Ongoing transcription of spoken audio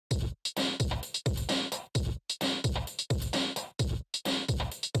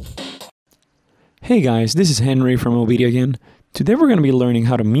Hey guys, this is Henry from OBEDIA again. Today we're going to be learning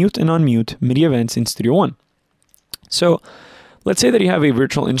how to mute and unmute MIDI events in Studio One. So let's say that you have a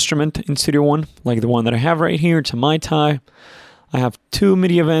virtual instrument in Studio One, like the one that I have right here. It's a MIDI. I have two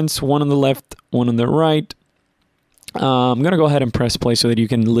MIDI events, one on the left, one on the right. I'm going to go ahead and press play so that you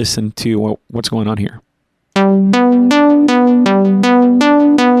can listen to what's going on here.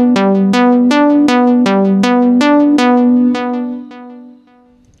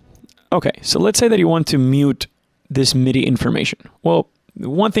 Okay, so let's say that you want to mute this MIDI information. Well,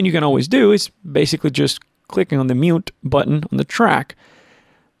 one thing you can always do is basically just clicking on the mute button on the track,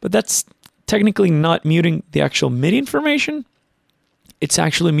 but that's technically not muting the actual MIDI information. It's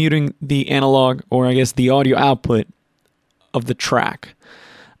actually muting the analog, or I guess the audio output of the track,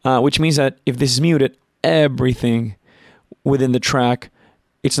 which means that if this is muted, everything within the track,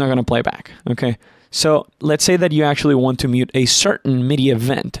 it's not going to play back, okay? So let's say that you actually want to mute a certain MIDI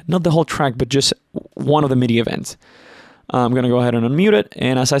event, not the whole track, but just one of the MIDI events. I'm going to go ahead and unmute it.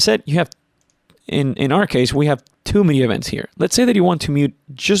 And as I said, you have, in our case, we have two MIDI events here. Let's say that you want to mute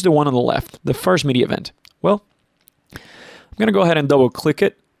just the one on the left, the first MIDI event. Well, I'm going to go ahead and double click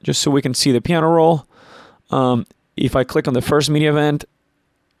it just so we can see the piano roll. If I click on the first MIDI event,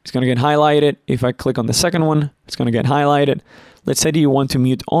 it's going to get highlighted. If I click on the second one, it's going to get highlighted. Let's say that you want to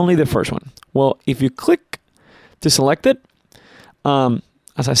mute only the first one. Well, if you click to select it,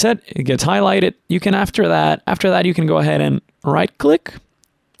 as I said, it gets highlighted. You can, after that, you can go ahead and right-click,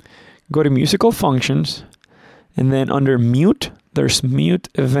 go to Musical Functions, and then under Mute, there's Mute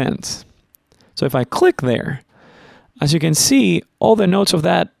Events. So if I click there, as you can see, all the notes of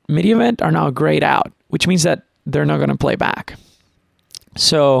that MIDI event are now grayed out, which means that they're not going to play back.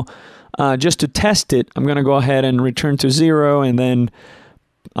 So just to test it, I'm going to go ahead and return to 0 and then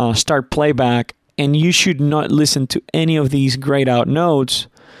start playback. And you should not listen to any of these grayed out notes.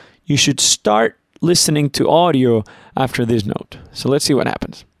 You should start listening to audio after this note. So let's see what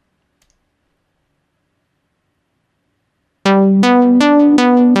happens.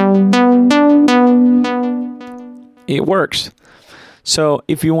 It works. So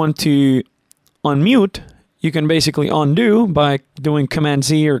if you want to unmute, you can basically undo by doing Command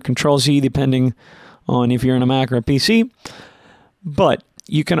Z or Control Z, depending on if you're in a Mac or a PC. But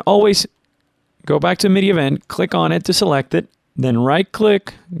you can always go back to MIDI event, click on it to select it, then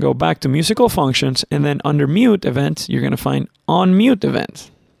right-click, go back to Musical Functions, and then under Mute Events, you're going to find Unmute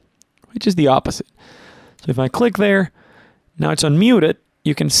Events, which is the opposite. So if I click there, now it's unmuted.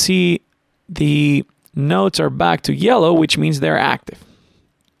 You can see the notes are back to yellow, which means they're active.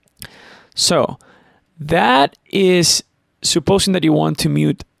 So that is supposing that you want to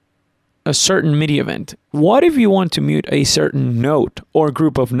mute a certain MIDI event. What if you want to mute a certain note or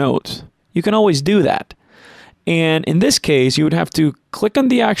group of notes? You can always do that. And in this case, you would have to click on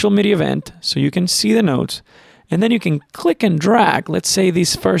the actual MIDI event so you can see the notes. And then you can click and drag, let's say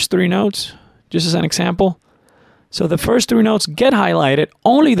these first three notes, just as an example. So the first three notes get highlighted,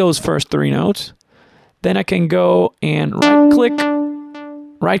 only those first three notes. Then I can go and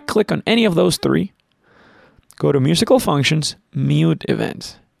right-click on any of those three. Go to Musical Functions, Mute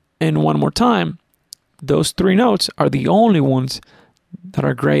Events. And one more time, those three notes are the only ones that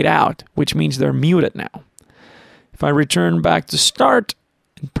are grayed out, which means they're muted now. If I return back to start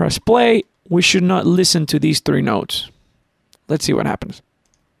and press play, we should not listen to these three notes. Let's see what happens.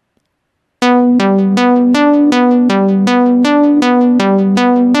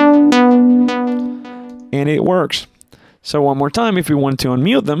 And it works. So one more time, if you want to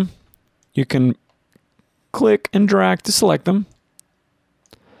unmute them, you can click and drag to select them.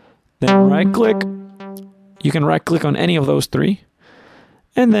 Then right-click. You can right-click on any of those three.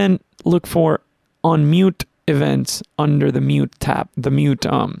 And then look for Unmute Events under the Mute tab, the Mute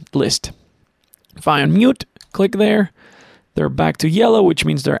list. If I unmute, click there. They're back to yellow, which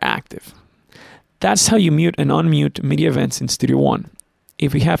means they're active. That's how you mute and unmute MIDI events in Studio One.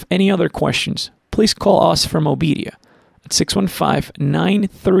 If you have any other questions, please call us from OBEDIA at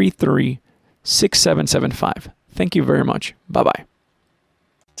 615-933-6775. Thank you very much. Bye-bye.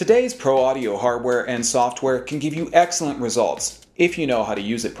 Today's pro audio hardware and software can give you excellent results if you know how to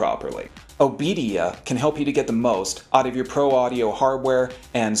use it properly. OBEDIA can help you to get the most out of your pro audio hardware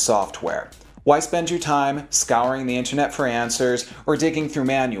and software. Why spend your time scouring the internet for answers or digging through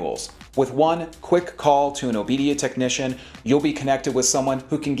manuals? With one quick call to an OBEDIA technician, you'll be connected with someone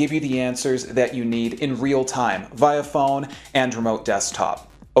who can give you the answers that you need in real time via phone and remote desktop.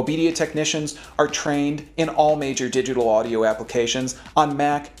 OBEDIA technicians are trained in all major digital audio applications on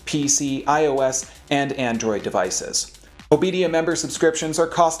Mac, PC, iOS, and Android devices. OBEDIA member subscriptions are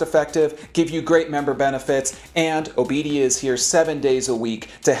cost-effective, give you great member benefits, and OBEDIA is here 7 days a week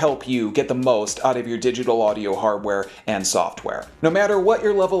to help you get the most out of your digital audio hardware and software. No matter what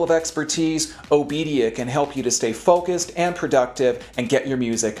your level of expertise, OBEDIA can help you to stay focused and productive and get your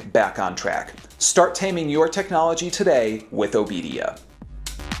music back on track. Start taming your technology today with OBEDIA.